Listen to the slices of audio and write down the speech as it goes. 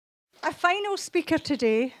Our final speaker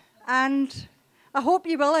today, and I hope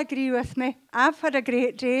you will agree with me. I've had a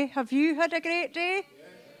great day. Have you had a great day?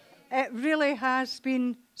 Yes. It really has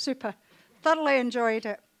been super. Thoroughly enjoyed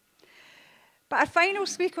it. But our final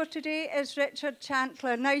speaker today is Richard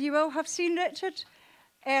Chantler. Now, you will have seen Richard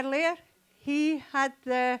earlier. He had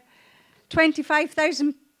the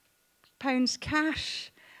 £25,000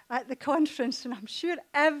 cash at the conference, and I'm sure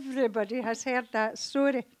everybody has heard that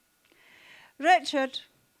story. Richard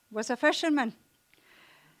was a fisherman.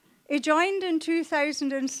 He joined in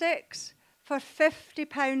 2006 for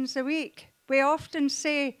 £50 a week. We often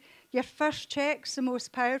say your first check's the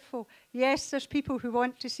most powerful. Yes, there's people who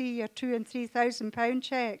want to see your £2,000 and £3,000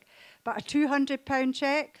 check, but a £200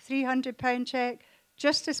 check, £300 check,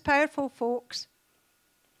 just as powerful, folks.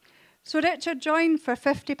 So Richard joined for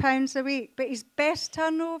 £50 a week, but his best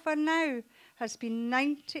turnover now has been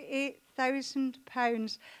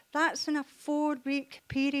 £98,000. That's in a 4-week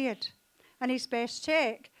period. And his best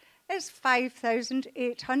cheque is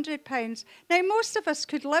 £5,800. Now, most of us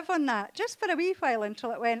could live on that just for a wee while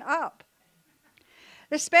until it went up.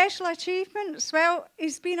 The special achievements, well,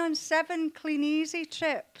 he's been on 7 Clean Easy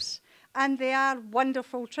trips, and they are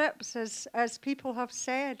wonderful trips, as people have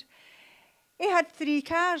said. He had 3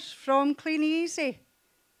 cars from Clean Easy,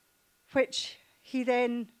 which he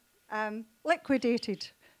then liquidated,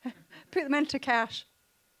 put them into cash.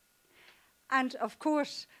 And, of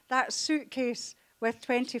course, that suitcase with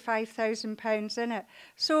 £25,000 in it.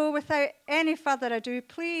 So without any further ado,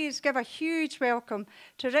 please give a huge welcome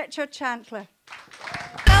to Richard Chantler.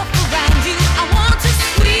 Around you, I want to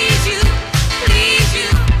squeeze you, please you.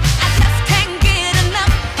 I just can't get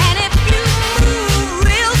enough. And if you move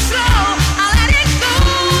real slow, I'll let it go.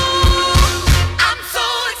 I'm so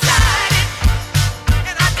excited,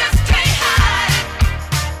 and I just can't hide it.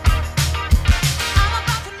 I'm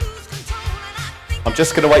about to lose control, and I think I'm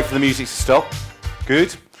just going to wait for the music to stop.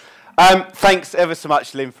 Good. Thanks ever so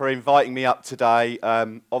much, Lynn, for inviting me up today,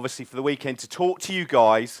 obviously for the weekend, to talk to you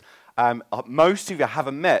guys. Most of you I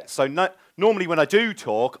haven't met, so normally when I do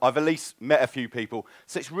talk, I've at least met a few people.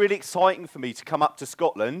 So it's really exciting for me to come up to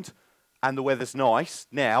Scotland, and the weather's nice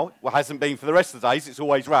now. Well, it hasn't been for the rest of the days, it's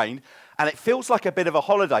always rained. And it feels like a bit of a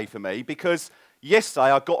holiday for me, because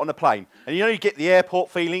yesterday I got on a plane. And you know, you get the airport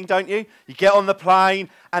feeling, don't you? You get on the plane,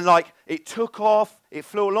 and like, it took off, it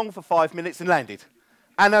flew along for 5 minutes and landed.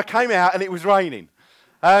 And I came out, and it was raining.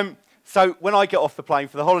 So when I get off the plane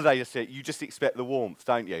for the holiday, you just expect the warmth,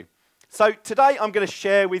 don't you? So today I'm going to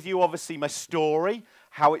share with you, obviously, my story,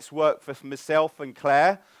 how it's worked for myself and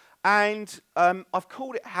Claire. And I've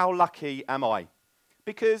called it, How Lucky Am I?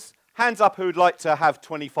 Because, hands up who would like to have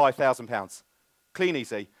 £25,000? Clean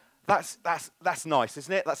Easy. That's nice,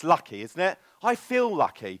 isn't it? That's lucky, isn't it? I feel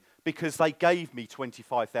lucky because they gave me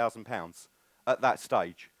 £25,000 at that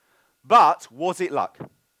stage. But was it luck?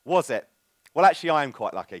 Was it? Well, actually, I am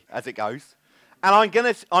quite lucky, as it goes. And I'm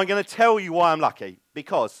going to tell you why I'm lucky,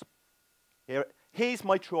 because here's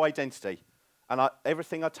my true identity. And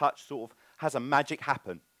everything I touch sort of has a magic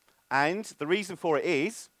happen. And the reason for it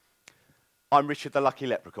is, I'm Richard the Lucky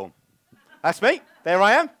Leprechaun. That's me. There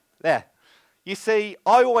I am. There. You see,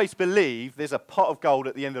 I always believe there's a pot of gold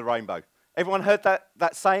at the end of the rainbow. Everyone heard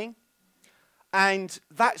that saying? And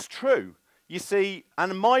that's true. You see,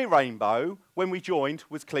 and my rainbow, when we joined,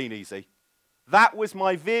 was Clean Easy. That was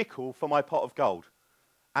my vehicle for my pot of gold.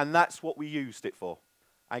 And that's what we used it for.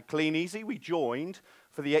 And Clean Easy, we joined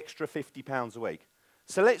for the extra £50 a week.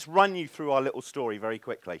 So let's run you through our little story very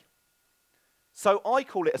quickly. So I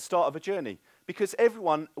call it a start of a journey, because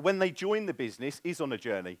everyone, when they join the business, is on a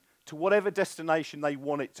journey to whatever destination they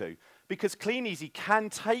want it to. Because Clean Easy can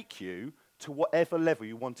take you to whatever level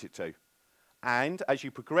you want it to. And as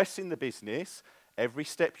you progress in the business, every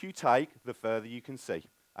step you take, the further you can see.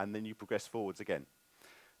 And then you progress forwards again.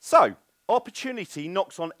 So, opportunity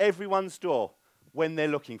knocks on everyone's door when they're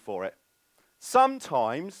looking for it.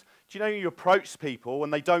 Sometimes, do you know you approach people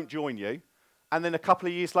and they don't join you, and then a couple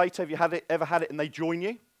of years later, have you ever had it and they join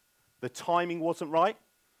you? The timing wasn't right,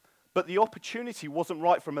 but the opportunity wasn't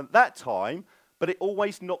right from at that time, but it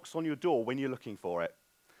always knocks on your door when you're looking for it.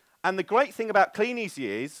 And the great thing about Clean Easy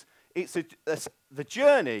is, the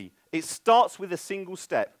journey, it starts with a single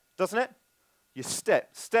step, doesn't it? You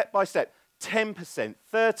step by step, 10%,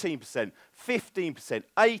 13%, 15%,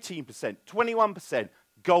 18%, 21%,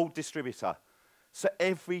 gold distributor. So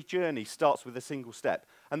every journey starts with a single step.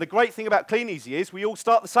 And the great thing about Clean Easy is we all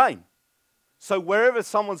start the same. So wherever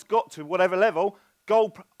someone's got to, whatever level,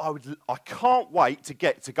 gold, I can't wait to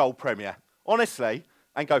get to Gold Premier, honestly,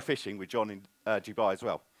 and go fishing with John in Dubai as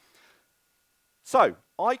well. So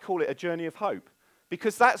I call it a journey of hope,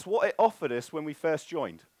 because that's what it offered us when we first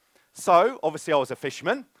joined. So, obviously, I was a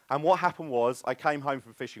fisherman. And what happened was, I came home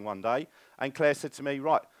from fishing one day, and Claire said to me,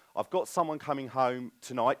 right, I've got someone coming home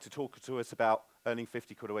tonight to talk to us about earning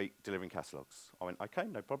 50 quid a week delivering catalogues. I went, okay,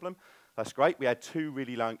 no problem. That's great. We had two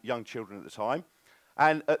really young children at the time.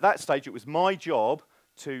 And at that stage, it was my job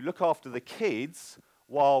to look after the kids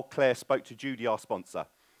while Claire spoke to Judy, our sponsor.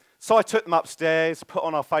 So I took them upstairs, put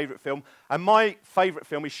on our favourite film. And my favourite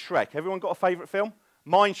film is Shrek. Everyone got a favourite film?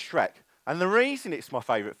 Mine's Shrek. And the reason it's my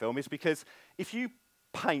favourite film is because if you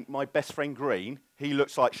paint my best friend green, he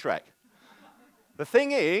looks like Shrek. The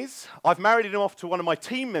thing is, I've married him off to one of my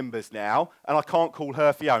team members now, and I can't call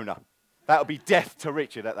her Fiona. That would be death to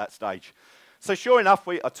Richard at that stage. So sure enough,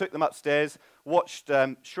 I took them upstairs, watched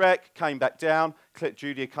Shrek, came back down.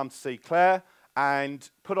 Judy had come to see Claire, and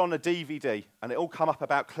put on a DVD. And it all come up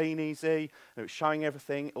about Clean Easy, and it was showing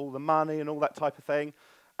everything, all the money and all that type of thing.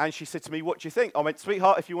 And she said to me, what do you think? I went,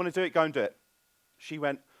 sweetheart, if you want to do it, go and do it. She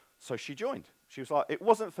went, so she joined. She was like, it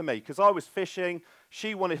wasn't for me, because I was fishing.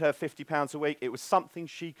 She wanted her £50 a week. It was something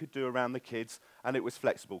she could do around the kids, and it was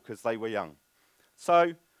flexible, because they were young.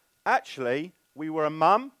 So, actually, we were a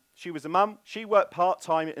mum. She was a mum. She worked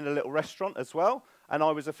part-time in a little restaurant as well, and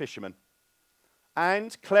I was a fisherman.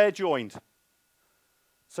 And Claire joined.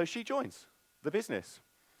 So she joins the business.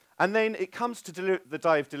 And then it comes to the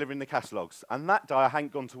day of delivering the catalogues, and that day I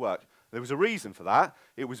hadn't gone to work. There was a reason for that.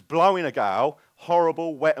 It was blowing a gale,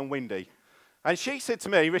 horrible, wet and windy. And she said to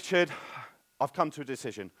me, Richard, I've come to a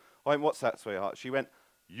decision. I went, what's that, sweetheart? She went,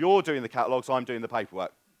 you're doing the catalogues, I'm doing the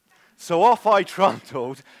paperwork. So off I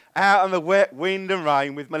trundled out in the wet wind and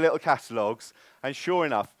rain with my little catalogues, and sure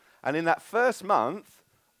enough, and in that first month,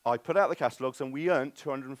 I put out the catalogues and we earned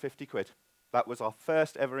 250 quid. That was our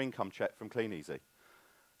first ever income check from Clean Easy.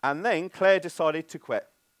 And then Claire decided to quit.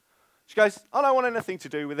 She goes, I don't want anything to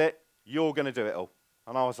do with it, you're going to do it all.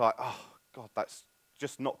 And I was like, oh, God, that's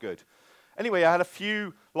just not good. Anyway, I had a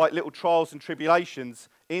few little trials and tribulations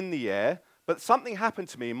in the air, but something happened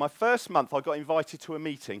to me. In my first month, I got invited to a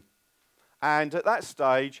meeting. And at that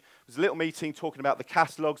stage, it was a little meeting talking about the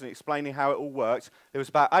catalogues and explaining how it all worked. There was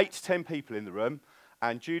about 8 to 10 people in the room,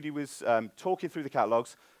 and Judy was talking through the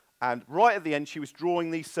catalogues, and right at the end, she was drawing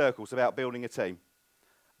these circles about building a team.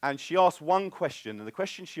 And she asked one question, and the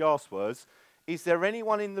question she asked was, is there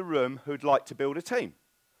anyone in the room who'd like to build a team?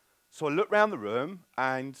 So I looked around the room,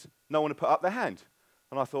 and no one had put up their hand.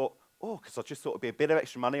 And I thought, oh, because I just thought it'd be a bit of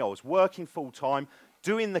extra money. I was working full-time,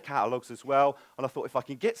 doing the catalogues as well, and I thought if I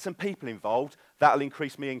can get some people involved, that'll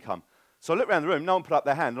increase my income. So I looked around the room, no one put up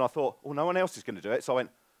their hand, and I thought, oh, no one else is going to do it. So I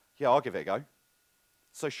went, yeah, I'll give it a go.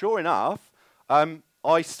 So sure enough,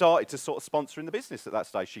 I started to sort of sponsor in the business at that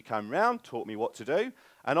stage. She came round, taught me what to do,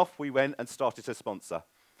 and off we went and started to sponsor.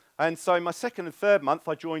 And so in my second and third month,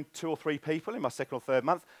 I joined 2 or 3 people in my second or third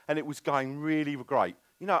month, and it was going really great.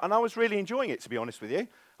 You know, and I was really enjoying it, to be honest with you.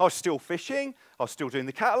 I was still fishing, I was still doing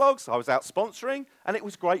the catalogues, I was out sponsoring, and it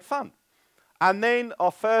was great fun. And then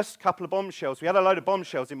our first couple of bombshells, we had a load of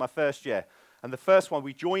bombshells in my first year. And the first one,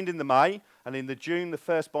 we joined in the May, and in the June, the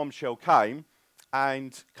first bombshell came.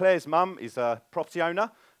 And Claire's mum is a property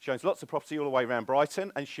owner. She owns lots of property all the way around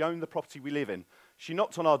Brighton, and she owned the property we live in. She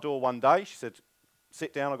knocked on our door one day. She said,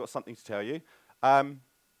 sit down, I've got something to tell you.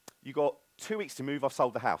 You got 2 weeks to move, I've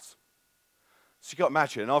sold the house. So you got to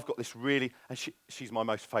imagine, I've got this really, and she's my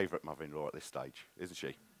most favourite mother-in-law at this stage, isn't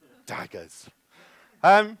she? Daggers.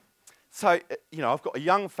 So, you know, I've got a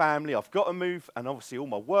young family, I've got to move, and obviously all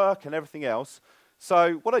my work and everything else.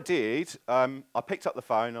 So what I did, I picked up the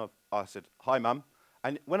phone, I said, hi, Mum.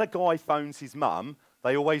 And when a guy phones his mum,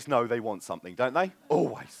 they always know they want something, don't they?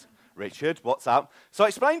 Always. Richard, what's up? So I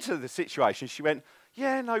explained to her the situation. She went,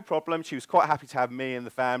 yeah, no problem. She was quite happy to have me and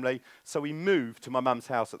the family. So we moved to my mum's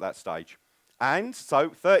house at that stage. And so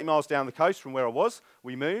 30 miles down the coast from where I was,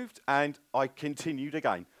 we moved, and I continued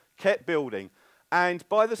again, kept building. And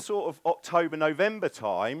by the sort of October, November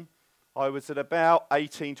time, I was at about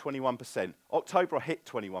 18, 21%. October, I hit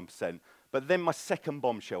 21%. But then my second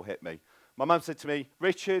bombshell hit me. My mum said to me,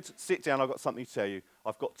 Richard, sit down, I've got something to tell you.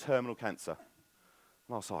 I've got terminal cancer.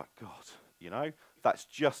 And I was like, God, you know, that's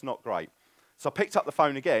just not great. So I picked up the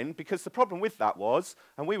phone again, because the problem with that was,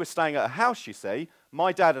 and we were staying at a house, you see,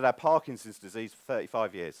 my dad had Parkinson's disease for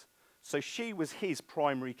 35 years. So she was his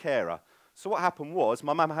primary carer. So what happened was,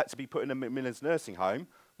 my mum had to be put in a Macmillan's nursing home.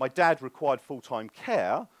 My dad required full-time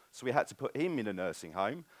care, so we had to put him in a nursing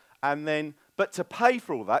home. And then, but to pay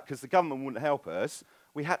for all that, because the government wouldn't help us,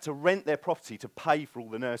 we had to rent their property to pay for all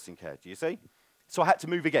the nursing care, do you see? So I had to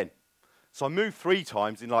move again. So I moved 3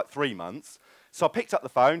 times in like 3 months. So I picked up the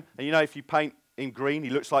phone, and you know, if you paint in green, he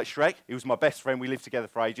looks like Shrek. He was my best friend. We lived together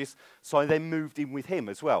for ages. So I then moved in with him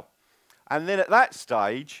as well. And then at that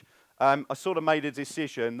stage, I sort of made a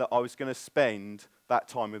decision that I was going to spend that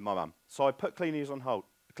time with my mum. So I put Clean Easy on hold.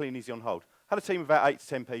 Had a team of about 8 to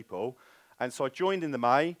 10 people, and so I joined in the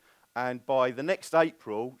May, and by the next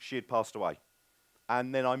April, she had passed away.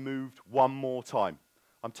 And then I moved one more time.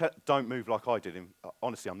 Don't move like I did.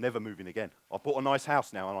 Honestly, I'm never moving again. I bought a nice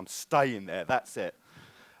house now, and I'm staying there. That's it.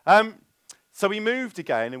 So we moved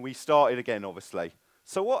again, and we started again, obviously.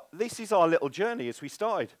 So this is our little journey as we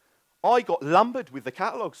started. I got lumbered with the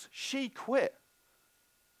catalogues. She quit.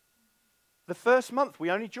 The first month, we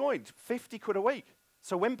only joined 50 quid a week.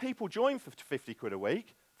 So when people join for 50 quid a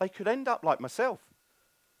week, they could end up like myself.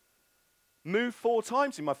 Moved 4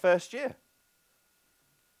 times in my first year.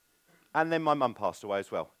 And then my mum passed away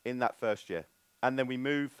as well in that first year. And then we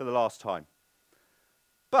moved for the last time.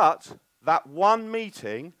 But that one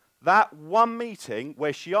meeting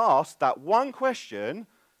where she asked that one question,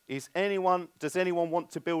 does anyone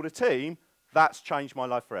want to build a team? That's changed my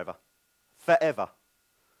life forever. Forever.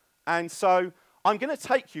 And so I'm going to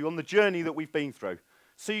take you on the journey that we've been through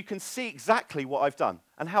so you can see exactly what I've done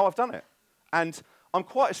and how I've done it. And I'm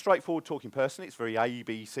quite a straightforward talking person. It's very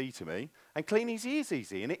ABC to me. And Clean Easy is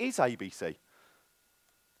easy, and it is ABC.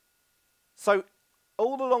 So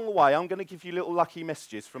all along the way, I'm going to give you little lucky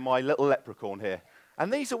messages from my little leprechaun here.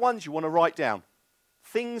 And these are ones you want to write down.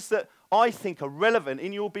 Things that I think are relevant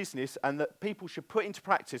in your business and that people should put into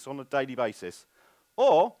practice on a daily basis.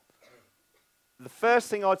 Or the first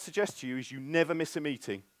thing I'd suggest to you is you never miss a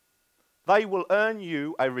meeting. They will earn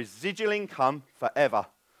you a residual income forever.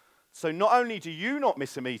 So not only do you not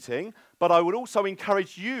miss a meeting, but I would also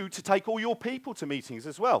encourage you to take all your people to meetings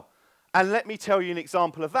as well. And let me tell you an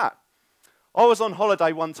example of that. I was on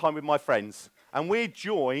holiday one time with my friends, and we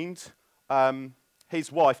joined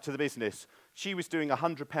his wife to the business. She was doing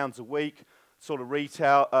 £100 a week, sort of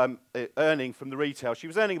retail, earning from the retail. She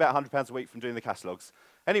was earning about £100 a week from doing the catalogues.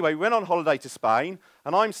 Anyway, we went on holiday to Spain,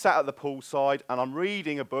 and I'm sat at the poolside, and I'm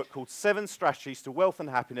reading a book called 7 Strategies to Wealth and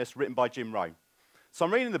Happiness, written by Jim Rohn. So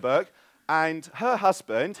I'm reading the book, and her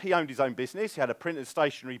husband, he owned his own business. He had a print and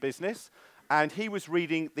stationery business, and he was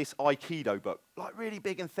reading this Aikido book, like really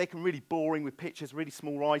big and thick and really boring with pictures, really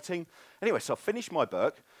small writing. Anyway, so I finished my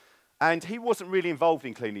book, and he wasn't really involved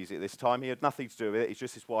in Clean Easy at this time. He had nothing to do with it. It's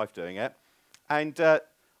just his wife doing it. And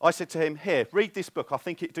I said to him, here, read this book. I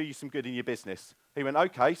think it'd do you some good in your business. He went,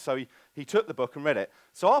 okay. So he took the book and read it.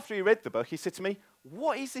 So after he read the book, he said to me,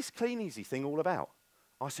 what is this Clean Easy thing all about?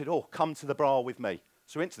 I said, oh, come to the bar with me.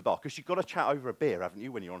 So we went to the bar, because you've got to chat over a beer, haven't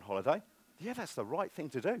you, when you're on holiday? Yeah, that's the right thing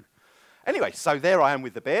to do. Anyway, so there I am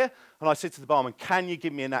with the beer, and I said to the barman, can you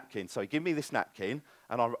give me a napkin? So he gave me this napkin,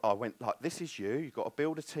 and I went, like, this is you. You've got to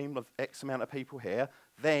build a team of X amount of people here.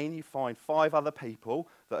 Then you find 5 other people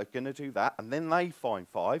that are going to do that, and then they find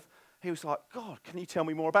 5. He was like, God, can you tell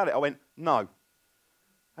me more about it? I went, no.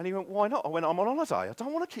 And he went, why not? I went, I'm on holiday. I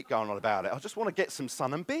don't want to keep going on about it. I just want to get some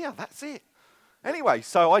sun and beer. That's it. Anyway,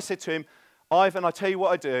 so I said to him, Ivan, I tell you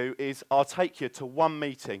what I do is I'll take you to one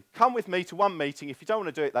meeting. Come with me to one meeting. If you don't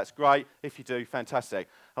want to do it, that's great. If you do, fantastic.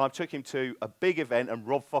 And I took him to a big event, and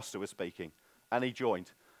Rob Foster was speaking, and he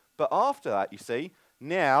joined. But after that, you see,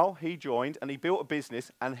 now he joined, and he built a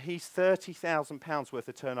business, and he's £30,000 worth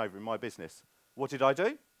of turnover in my business. What did I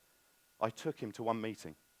do? I took him to one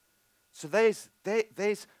meeting. So these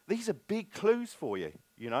are big clues for you,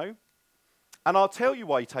 you know. And I'll tell you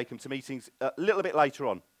why you take him to meetings a little bit later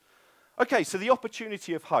on. Okay, so the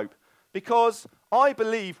opportunity of hope. Because I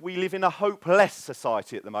believe we live in a hopeless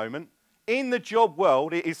society at the moment. In the job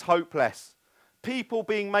world, it is hopeless. People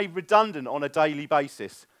being made redundant on a daily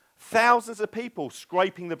basis. Thousands of people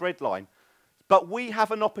scraping the breadline. But we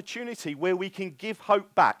have an opportunity where we can give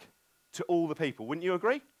hope back to all the people. Wouldn't you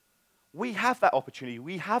agree? We have that opportunity.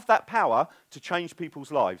 We have that power to change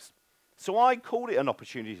people's lives. So I called it an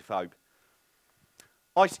opportunity for hope.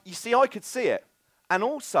 You see, I could see it. And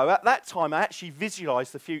also, at that time, I actually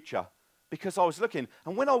visualized the future because I was looking.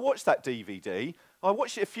 And when I watched that DVD, I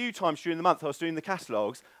watched it a few times during the month. I was doing the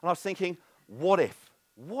catalogues, and I was thinking, what if?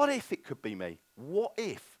 What if it could be me? What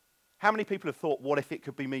if? How many people have thought, what if it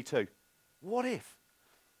could be me too? What if?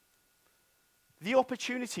 The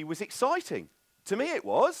opportunity was exciting. To me, it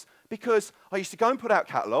was, because I used to go and put out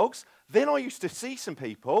catalogues. Then I used to see some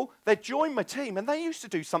people. They'd join my team, and they used to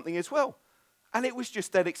do something as well. And it was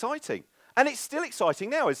just dead exciting. And it's still exciting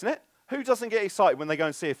now, isn't it? Who doesn't get excited when they go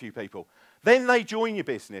and see a few people? Then they join your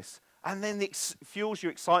business, and then it fuels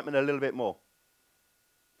your excitement a little bit more.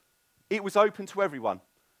 It was open to everyone.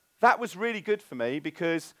 That was really good for me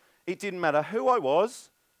because it didn't matter who I was,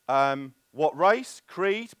 what race,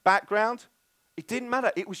 creed, background. It didn't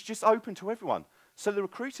matter. It was just open to everyone. So the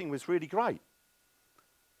recruiting was really great.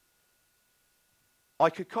 I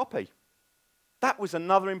could copy. That was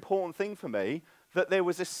another important thing for me, that there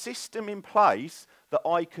was a system in place that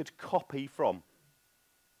I could copy from.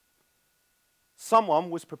 Someone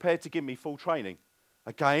was prepared to give me full training.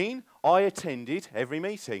 Again, I attended every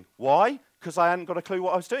meeting. Why? Because I hadn't got a clue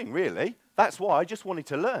what I was doing, really. That's why. I just wanted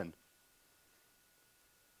to learn.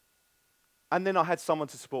 And then I had someone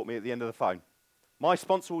to support me at the end of the phone. My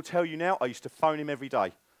sponsor will tell you now, I used to phone him every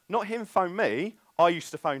day. Not him phone me, I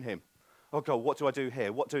used to phone him. Oh God, what do I do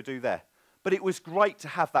here? What do I do there? But it was great to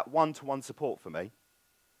have that one-to-one support for me.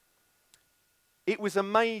 It was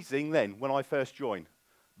amazing then when I first joined.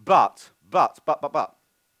 But,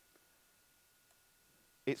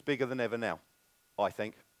 it's bigger than ever now, I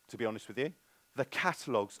think, to be honest with you. The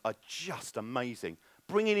catalogues are just amazing,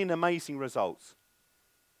 bringing in amazing results.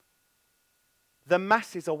 The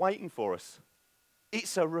masses are waiting for us.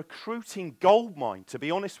 It's a recruiting goldmine, to be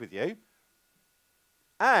honest with you.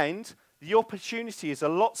 And the opportunity is a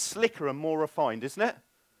lot slicker and more refined, isn't it?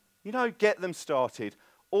 You know, get them started.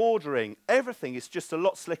 Ordering, everything is just a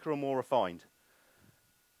lot slicker and more refined.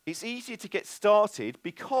 It's easier to get started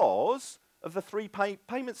because of the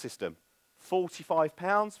payment system. £45,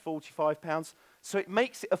 £45. So it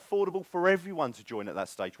makes it affordable for everyone to join at that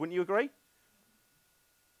stage. Wouldn't you agree?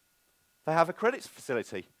 They have a credit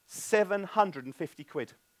facility, 750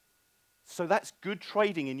 quid. So that's good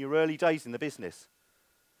trading in your early days in the business.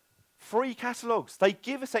 Free catalogues. They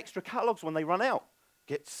give us extra catalogues when they run out.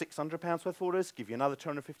 Get £600 worth of orders, give you another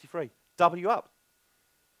 250 free. Double you up.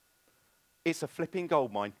 It's a flipping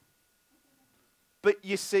goldmine. But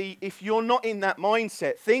you see, if you're not in that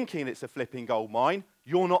mindset thinking it's a flipping goldmine,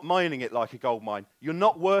 you're not mining it like a goldmine. You're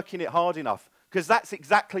not working it hard enough, because that's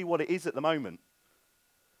exactly what it is at the moment.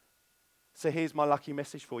 So here's my lucky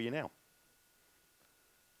message for you now.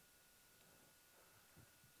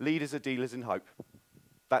 Leaders are dealers in hope.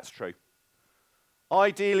 That's true. I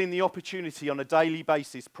deal in the opportunity on a daily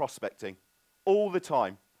basis prospecting, all the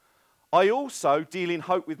time. I also deal in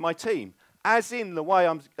hope with my team, as in the way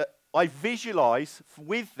I visualize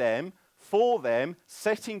with them, for them,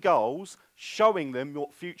 setting goals, showing them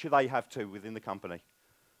what future they have too within the company.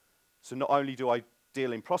 So not only do I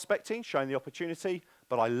deal in prospecting, showing the opportunity,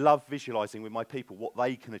 but I love visualizing with my people what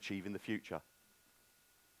they can achieve in the future.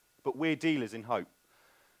 But we're dealers in hope.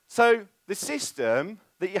 So the system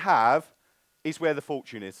that you have is where the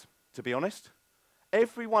fortune is, to be honest.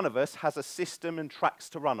 Every one of us has a system and tracks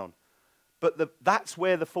to run on. But that's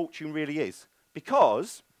where the fortune really is.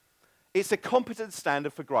 Because it's a competence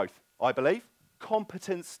standard for growth, I believe.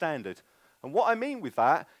 Competence standard. And what I mean with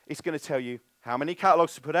that is going to tell you how many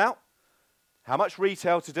catalogues to put out, how much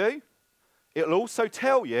retail to do. It'll also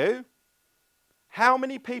tell you how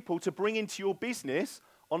many people to bring into your business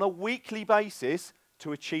on a weekly basis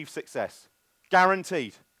to achieve success.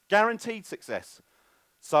 Guaranteed. Guaranteed success.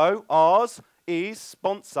 So ours is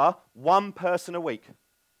sponsor one person a week.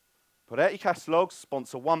 Put out your catalogues,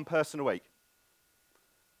 sponsor one person a week.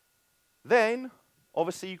 Then,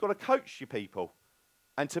 obviously, you've got to coach your people.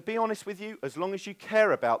 And to be honest with you, as long as you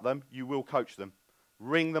care about them, you will coach them.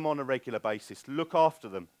 Ring them on a regular basis. Look after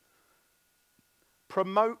them.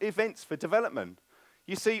 Promote events for development.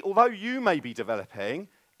 You see, although you may be developing,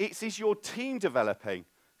 is your team developing.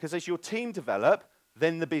 Because as your team develop,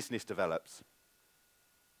 then the business develops.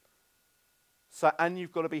 So, and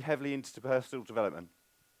you've got to be heavily into personal development.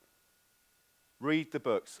 Read the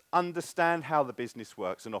books. Understand how the business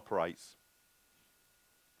works and operates.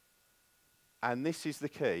 And this is the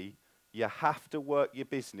key. You have to work your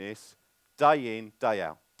business day in, day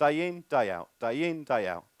out. Day in, day out. Day in, day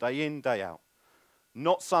out. Day in, day out.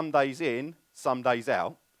 Not some days in, some days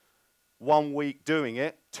out. 1 week doing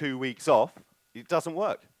it, 2 weeks off. It doesn't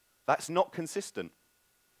work. That's not consistent.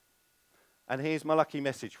 And here's my lucky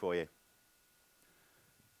message for you.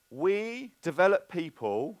 We develop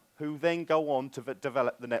people who then go on to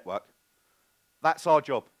develop the network. That's our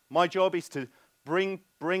job. My job is to bring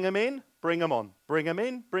them in, bring them on. Bring them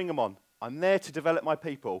in, bring them on. I'm there to develop my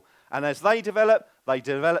people. And as they develop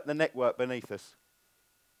the network beneath us.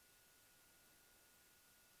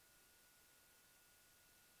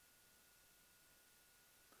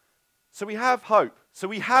 So we have hope. So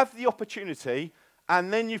we have the opportunity,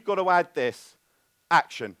 and then you've got to add this,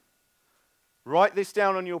 action. Write this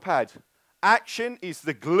down on your pad. Action is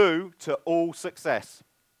the glue to all success.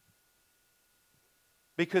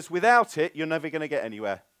 Because without it, you're never going to get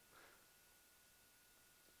anywhere.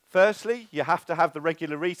 Firstly, you have to have the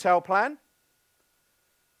regular retail plan.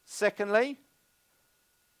 Secondly,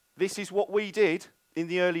 this is what we did in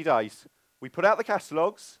the early days. We put out the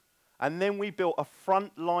catalogues, and then we built a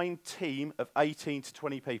frontline team of 18 to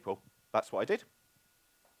 20 people. That's what I did.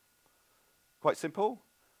 Quite simple.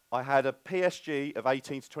 I had a PSG of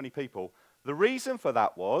 18 to 20 people. The reason for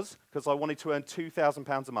that was because I wanted to earn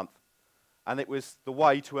 £2,000 a month. And it was the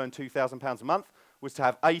way to earn £2,000 a month was to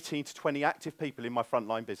have 18 to 20 active people in my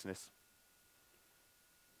frontline business.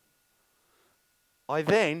 I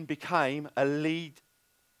then became a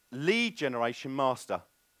lead generation master.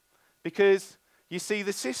 Because, you see,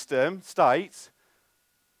 the system states,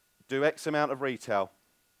 do X amount of retail,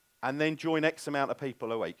 and then join X amount of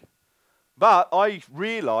people a week. But I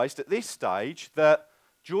realised at this stage that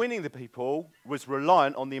joining the people was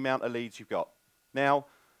reliant on the amount of leads you've got. Now,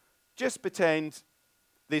 just pretend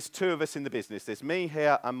there's two of us in the business. There's me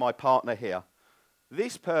here and my partner here.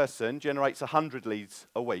 This person generates 100 leads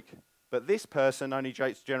a week, but this person only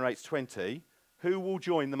generates 20. Who will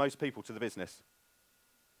join the most people to the business?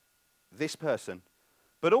 This person.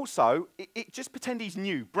 But also, just pretend he's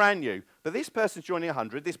new, brand new. But this person's joining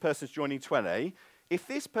 100, this person's joining 20. If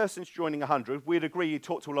this person's joining 100, we'd agree you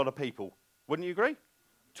talk to a lot of people. Wouldn't you agree?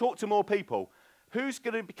 Talk to more people. Who's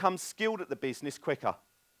going to become skilled at the business quicker?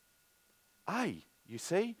 You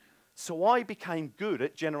see? So I became good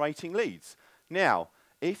at generating leads. Now,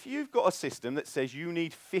 if you've got a system that says you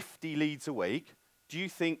need 50 leads a week, do you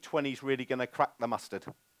think 20 is really going to crack the mustard?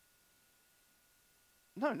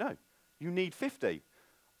 No. You need 50.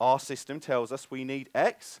 Our system tells us we need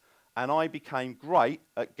X, and I became great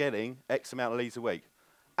at getting X amount of leads a week.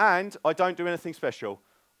 And I don't do anything special.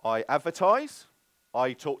 I advertise,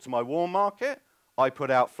 I talk to my warm market, I put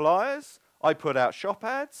out flyers, I put out shop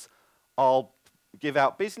ads, I'll give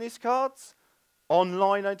out business cards,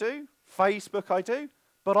 online I do, Facebook I do,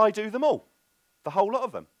 but I do them all, the whole lot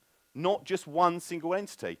of them, not just one single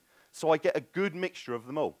entity. So I get a good mixture of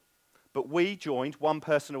them all. But we joined one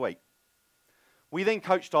person a week. We then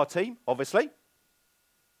coached our team, obviously.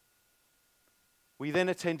 We then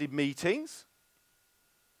attended meetings.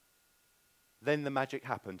 Then the magic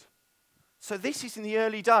happened. So this is in the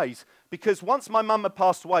early days, because once my mum had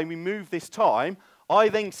passed away and we moved this time, I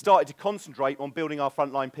then started to concentrate on building our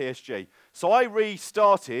frontline PSG. So I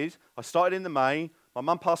started in the May, my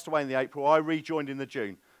mum passed away in the April, I rejoined in the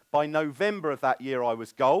June. By November of that year, I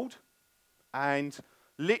was gold, and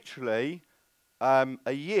literally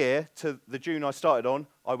a year to the June I started on,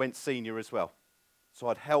 I went senior as well. So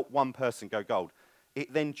I'd helped one person go gold.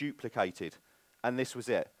 It then duplicated, and this was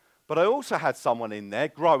it. But I also had someone in there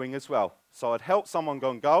growing as well. So I'd helped someone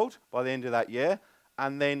go gold by the end of that year,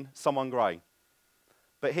 and then someone growing.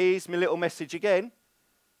 But here's my little message again.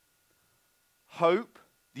 Hope,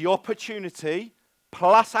 the opportunity,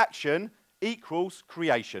 plus action equals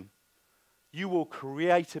creation. You will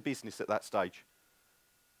create a business at that stage.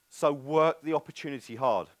 So work the opportunity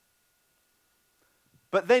hard.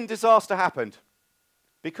 But then disaster happened.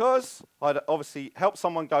 Because I'd obviously helped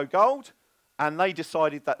someone go gold, and they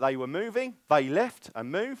decided that they were moving, they left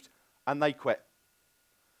and moved, and they quit.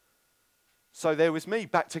 So there was me,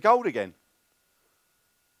 back to gold again.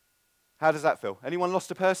 How does that feel? Anyone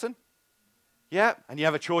lost a person? Yeah, and you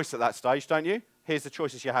have a choice at that stage, don't you? Here's the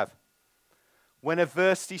choices you have. When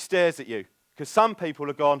adversity stares at you, because some people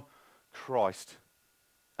have gone, Christ.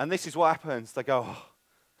 And this is what happens. They go,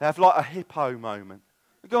 they have like a hippo moment.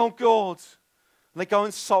 They go, oh, God. And they go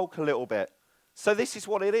and sulk a little bit. So this is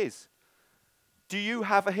what it is. Do you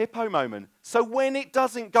have a hippo moment? So when it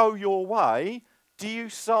doesn't go your way, do you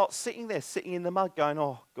start sitting there, sitting in the mud going,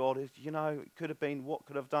 oh, God, it could have been, what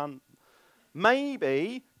could have done?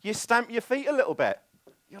 Maybe you stamp your feet a little bit.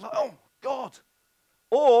 You're like, oh, God.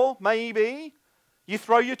 Or maybe you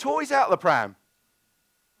throw your toys out the pram.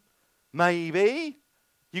 Maybe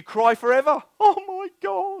you cry forever. Oh, my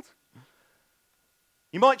God.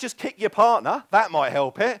 You might just kick your partner. That might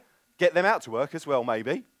help it. Get them out to work as well,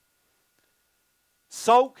 maybe.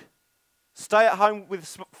 Sulk. Stay at home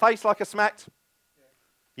with a face like a smacked.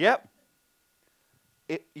 Yep.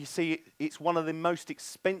 You see, it's one of the most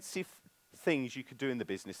expensive things you could do in the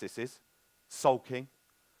business, this is. Sulking.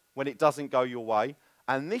 When it doesn't go your way.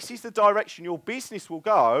 And this is the direction your business will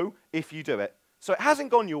go if you do it. So it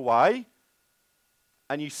hasn't gone your way,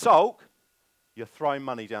 and you sulk, you're throwing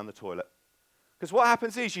money down the toilet. Because what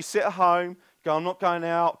happens is you sit at home, go, I'm not going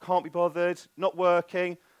out, can't be bothered, not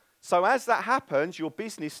working. So as that happens, your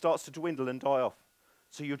business starts to dwindle and die off.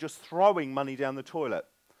 So you're just throwing money down the toilet.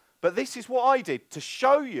 But this is what I did to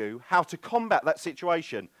show you how to combat that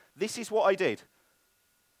situation. This is what I did.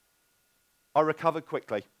 I recovered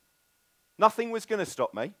quickly. Nothing was going to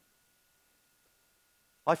stop me.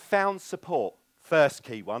 I found support, first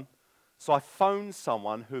key one. So I phoned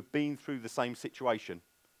someone who had been through the same situation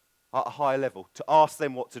at a higher level to ask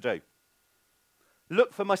them what to do.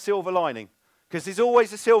 Look for my silver lining, because there's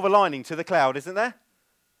always a silver lining to the cloud, isn't there?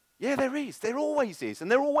 Yeah, there is. There always is,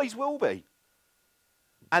 and there always will be.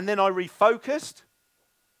 And then I refocused,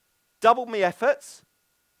 doubled my efforts,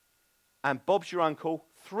 and Bob's your uncle,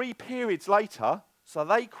 3 periods later, so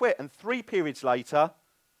they quit, and 3 periods later,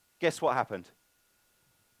 guess what happened?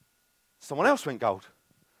 Someone else went gold.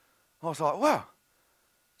 I was like, wow,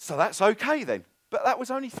 so that's okay then. But that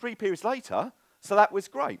was only 3 periods later, so that was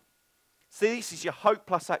great. See, this is your hope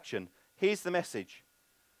plus action. Here's the message.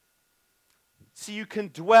 So you can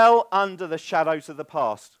dwell under the shadows of the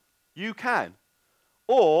past. You can.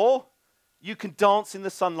 Or you can dance in the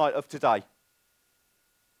sunlight of today.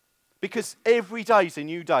 Because every day is a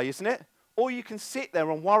new day, isn't it? Or you can sit there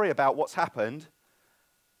and worry about what's happened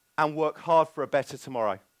and work hard for a better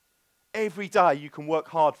tomorrow. Every day you can work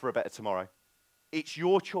hard for a better tomorrow. It's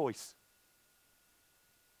your choice.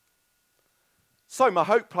 So my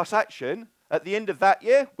hope plus action, at the end of that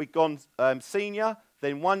year, we'd gone senior.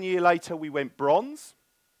 Then 1 year later, we went bronze.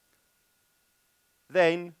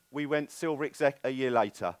 Then we went silver exec a year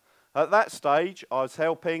later. At that stage, I was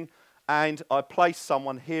helping, and I placed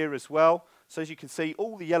someone here as well. So as you can see,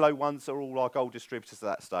 all the yellow ones are all our gold distributors at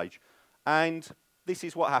that stage. And this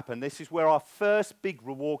is what happened. This is where our first big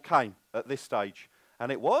reward came at this stage.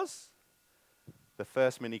 And it was the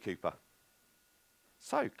first Mini Cooper.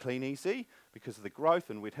 So, clean, easy, because of the growth,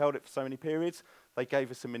 and we'd held it for so many periods, they gave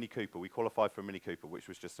us a Mini Cooper. We qualified for a Mini Cooper, which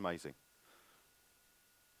was just amazing.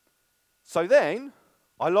 So then,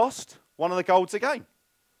 I lost one of the golds again.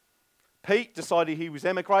 Pete decided he was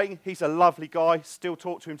emigrating. He's a lovely guy, still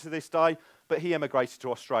talk to him to this day, but he emigrated to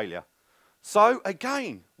Australia. So,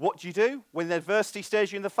 again, what do? When adversity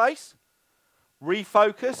stares you in the face?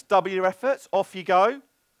 Refocus, double your efforts, off you go.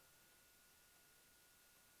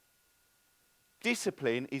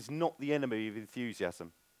 Discipline is not the enemy of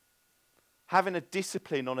enthusiasm. Having a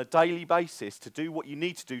discipline on a daily basis to do what you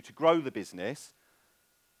need to do to grow the business,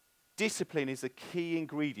 discipline is a key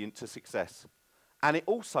ingredient to success. And it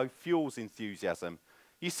also fuels enthusiasm.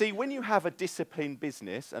 You see, when you have a disciplined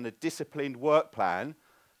business and a disciplined work plan,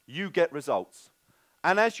 you get results.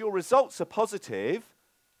 And as your results are positive,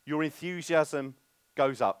 your enthusiasm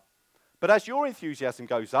goes up. But as your enthusiasm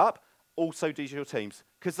goes up, also does your teams,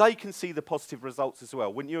 because they can see the positive results as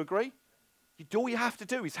well. Wouldn't you agree? All you have to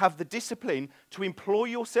do is have the discipline to employ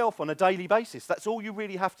yourself on a daily basis. That's all you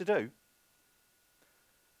really have to do.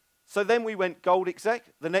 So then we went gold exec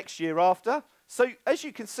the next year after. So as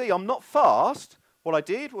you can see, I'm not fast. What I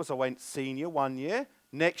did was I went senior 1 year,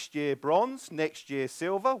 next year bronze, next year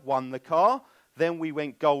silver, won the car. Then we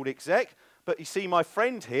went gold exec. But you see my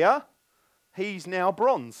friend here, he's now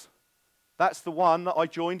bronze. That's the one that I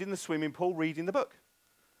joined in the swimming pool reading the book.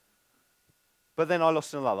 But then I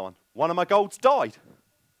lost another one. One of my golds died.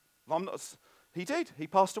 He did. He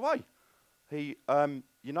passed away. He,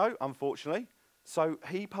 unfortunately. So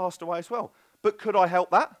he passed away as well. But could I help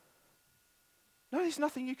that? No, there's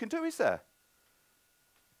nothing you can do, is there?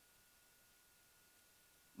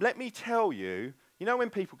 Let me tell you, you know when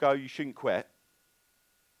people go, you shouldn't quit?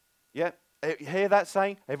 Yeah? You hear that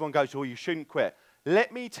saying? Everyone goes, oh, you shouldn't quit.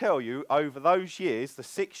 Let me tell you, over those years, the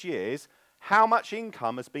 6 years, how much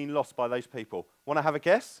income has been lost by those people. Want to have a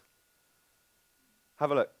guess?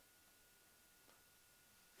 Have a look.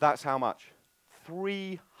 That's how much?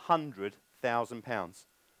 £300,000.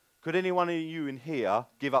 Could anyone of you in here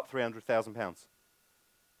give up £300,000?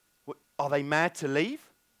 Are they mad to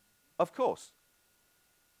leave? Of course.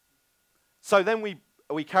 So then we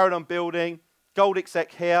carried on building. Gold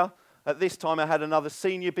exec here. At this time I had another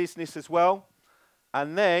senior business as well.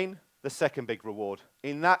 And then the second big reward.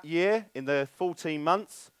 In that year, in the 14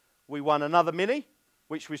 months, we won another Mini,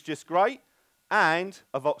 which was just great, and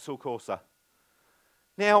a Vauxhall Corsa.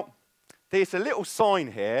 Now, there's a little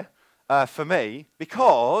sign here for me,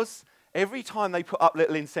 because every time they put up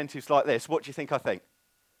little incentives like this, what do you think I think?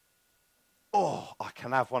 Oh, I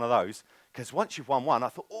can have one of those. Because once you've won one, I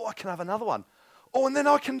thought, oh, I can have another one. Oh, and then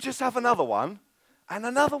I can just have another one, and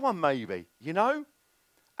another one maybe, you know?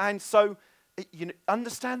 And so, you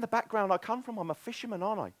understand the background I come from. I'm a fisherman,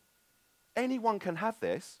 aren't I? Anyone can have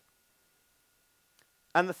this.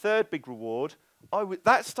 And the third big reward,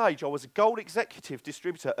 that stage I was a gold executive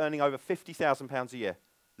distributor earning over £50,000 a year.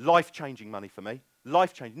 Life-changing money for me.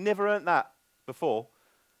 Life-changing. Never earned that before.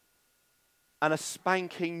 And a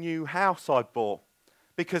spanking new house I bought.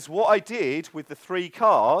 Because what I did with the 3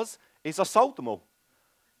 cars is I sold them all.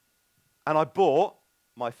 And I bought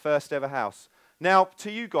my first ever house. Now,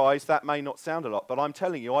 to you guys, that may not sound a lot, but I'm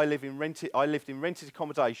telling you, I lived in rented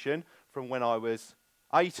accommodation from when I was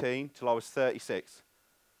 18 till I was 36.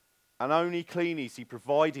 And only Clean Easy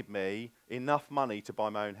provided me enough money to buy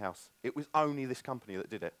my own house. It was only this company that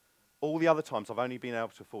did it. All the other times I've only been able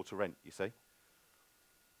to afford to rent, you see.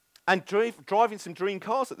 And driving some dream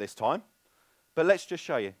cars at this time. But let's just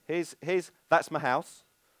show you. That's my house.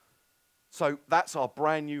 So that's our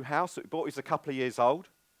brand new house that we bought. It's a couple of years old.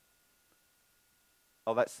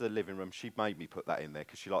 Oh, that's the living room. She made me put that in there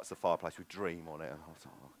because she likes the fireplace with Dream on it. And I was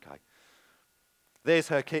like, oh, okay. There's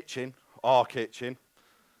her kitchen, our kitchen.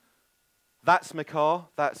 That's my car.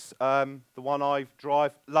 That's the one I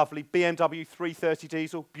drive. Lovely BMW 330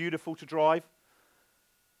 diesel, beautiful to drive.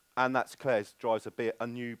 And that's Claire's, drives a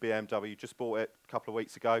new BMW. Just bought it a couple of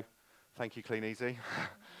weeks ago. Thank you, Clean Easy.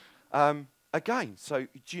 Again, so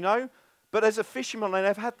do you know? But as a fisherman, I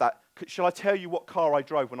never had that. Shall I tell you what car I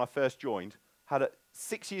drove when I first joined?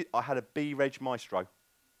 I had a B-Reg Maestro.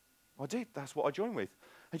 I did. That's what I joined with.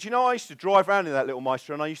 And do you know, I used to drive around in that little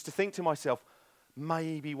Maestro, and I used to think to myself,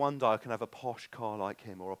 maybe one day I can have a posh car like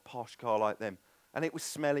him or a posh car like them. And it was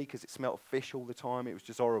smelly because it smelled of fish all the time. It was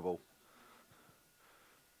just horrible.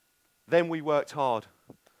 Then we worked hard.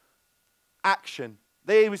 Action.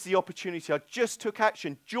 There was the opportunity. I just took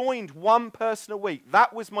action. Joined one person a week.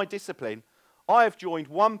 That was my discipline. I have joined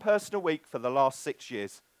one person a week for the last 6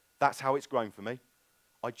 years. That's how it's grown for me.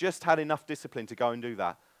 I just had enough discipline to go and do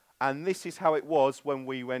that. And this is how it was when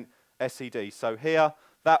we went SED. So here,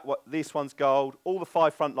 this one's gold. All the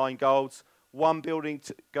 5 frontline golds. One building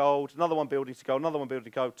to gold. Another one building to gold. Another one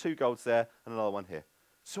building to gold. 2 golds there. And another one here.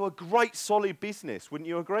 So a great solid business. Wouldn't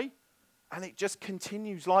you agree? And it just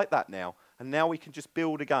continues like that now. And now we can just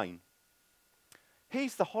build again.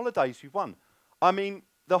 Here's the holidays we've won. I mean,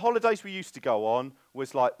 the holidays we used to go on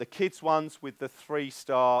was like the kids' ones with the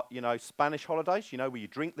 3-star, Spanish holidays, where you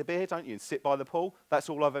drink the beer, don't you, and sit by the pool. That's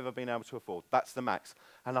all I've ever been able to afford. That's the max.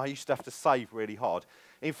 And I used to have to save really hard.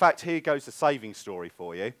 In fact, here goes the saving story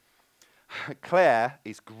for you. Claire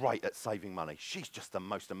is great at saving money. She's just the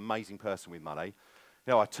most amazing person with money.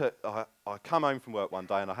 I come home from work one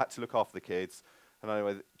day and I had to look after the kids. And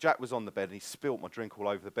anyway, Jack was on the bed and he spilt my drink all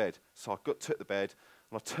over the bed. So I took the bed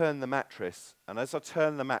and I turned the mattress. And as I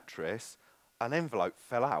turned the mattress, an envelope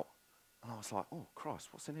fell out. And I was like, oh, Christ,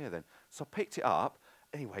 what's in here then? So I picked it up.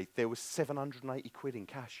 Anyway, there was 780 quid in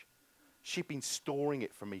cash. She'd been storing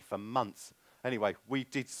it for me for months. Anyway, we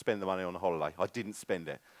did spend the money on a holiday. I didn't spend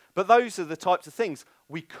it. But those are the types of things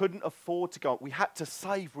we couldn't afford to go. We had to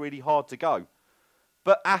save really hard to go.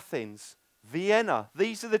 But Athens, Vienna,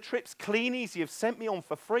 these are the trips Clean Easy have sent me on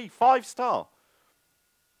for free, 5-star.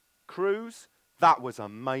 Cruise, that was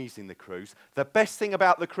amazing, the cruise. The best thing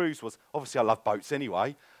about the cruise was, obviously I love boats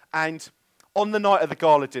anyway, and on the night of the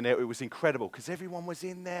gala dinner, it was incredible because everyone was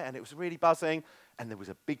in there and it was really buzzing and there was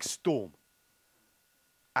a big storm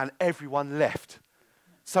and everyone left.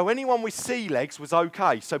 So anyone with sea legs was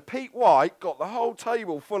okay. So Pete White got the whole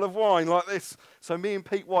table full of wine like this. So me and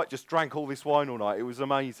Pete White just drank all this wine all night. It was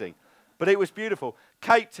amazing. But it was beautiful.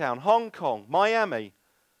 Cape Town, Hong Kong, Miami,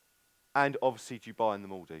 and obviously Dubai and the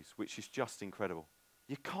Maldives, which is just incredible.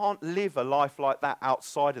 You can't live a life like that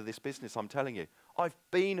outside of this business, I'm telling you. I've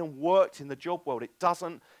been and worked in the job world. It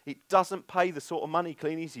doesn't pay the sort of money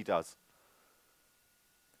Clean Easy does.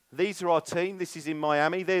 These are our team. This is in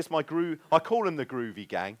Miami. There's my groove. I call them the groovy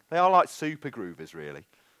gang. They are like super groovers, really.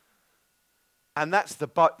 And that's the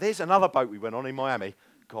boat. There's another boat we went on in Miami.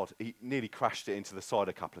 God, he nearly crashed it into the side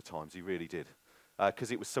a couple of times. He really did.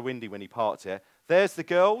 Because it was so windy when he parked it. There's the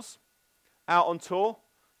girls out on tour,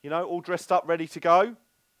 all dressed up, ready to go.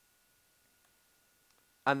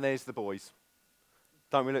 And there's the boys.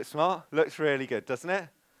 Don't we look smart? Looks really good, doesn't it?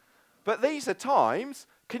 But these are times,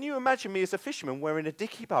 can you imagine me as a fisherman wearing a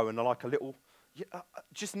dicky bow and like a little,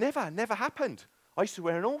 just never happened. I used to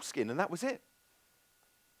wear an oilskin and that was it.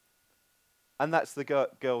 And that's the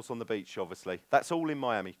girls on the beach, obviously. That's all in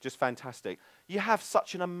Miami, just fantastic. You have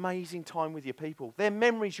such an amazing time with your people. They're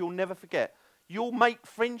memories you'll never forget. You'll make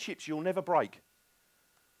friendships you'll never break.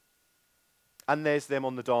 And there's them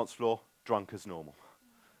on the dance floor, drunk as normal.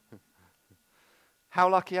 How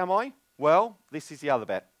lucky am I? Well, this is the other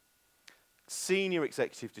bit. Senior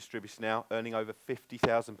executive distributor now, earning over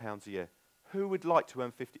 £50,000 a year. Who would like to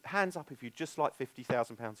earn 50? Hands up if you'd just like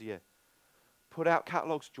 £50,000 a year. Put out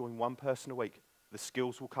catalogues, join one person a week. The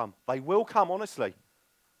skills will come. They will come, honestly.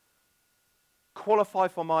 Qualify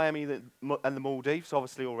for Miami and the Maldives,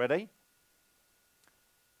 obviously, already.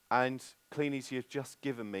 And Clean Easy have just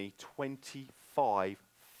given me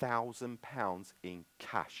 £25,000 in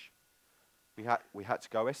cash. We had to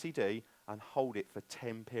go SED and hold it for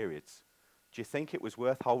 10 periods. Do you think it was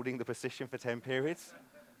worth holding the position for 10 periods?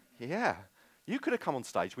 Yeah. You could have come on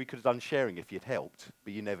stage. We could have done sharing if you'd helped,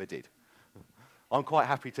 but you never did. I'm quite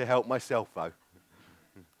happy to help myself, though.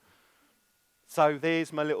 So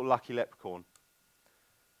there's my little lucky leprechaun.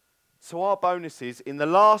 So our bonuses in the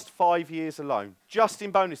last 5 years alone, just in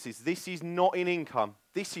bonuses, this is not in income.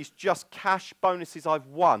 This is just cash bonuses I've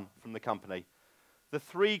won from the company. The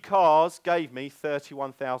 3 cars gave me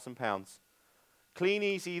 £31,000. Clean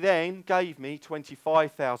Easy then gave me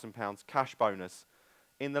 £25,000 cash bonus.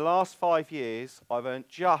 In the last 5 years, I've earned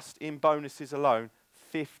just in bonuses alone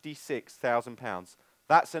 £56,000.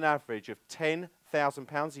 That's an average of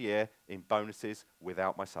 £10,000 a year in bonuses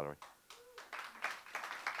without my salary.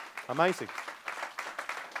 Amazing.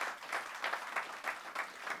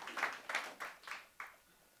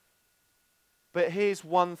 But here's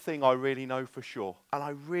one thing I really know for sure, and I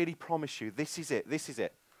really promise you, this is it, this is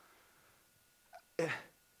it.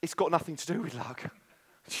 It's got nothing to do with luck.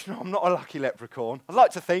 You know, I'm not a lucky leprechaun. I'd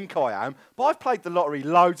like to think I am, but I've played the lottery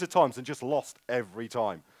loads of times and just lost every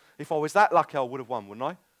time. If I was that lucky, I would have won, wouldn't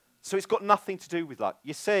I? So it's got nothing to do with luck.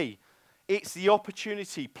 You see, it's the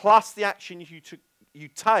opportunity plus the action you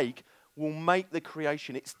take will make the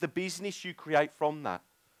creation. It's the business you create from that.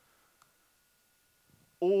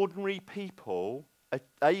 Ordinary people are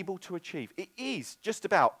able to achieve. It is just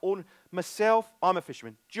about myself, I'm a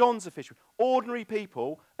fisherman, John's a fisherman. Ordinary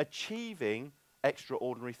people achieving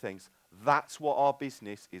extraordinary things. That's what our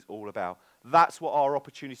business is all about. That's what our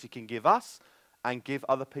opportunity can give us and give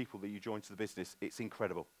other people that you join to the business. It's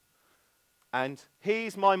incredible. And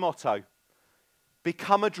here's my motto: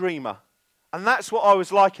 become a dreamer. And that's what I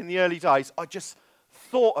was like in the early days. I just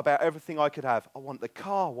thought about everything I could have. I want the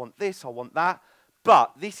car, I want this, I want that.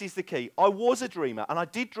 But this is the key. I was a dreamer, and I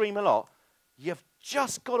did dream a lot. You've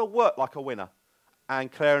just got to work like a winner.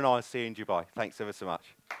 And Claire and I will see you in Dubai. Thanks ever so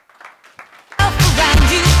much.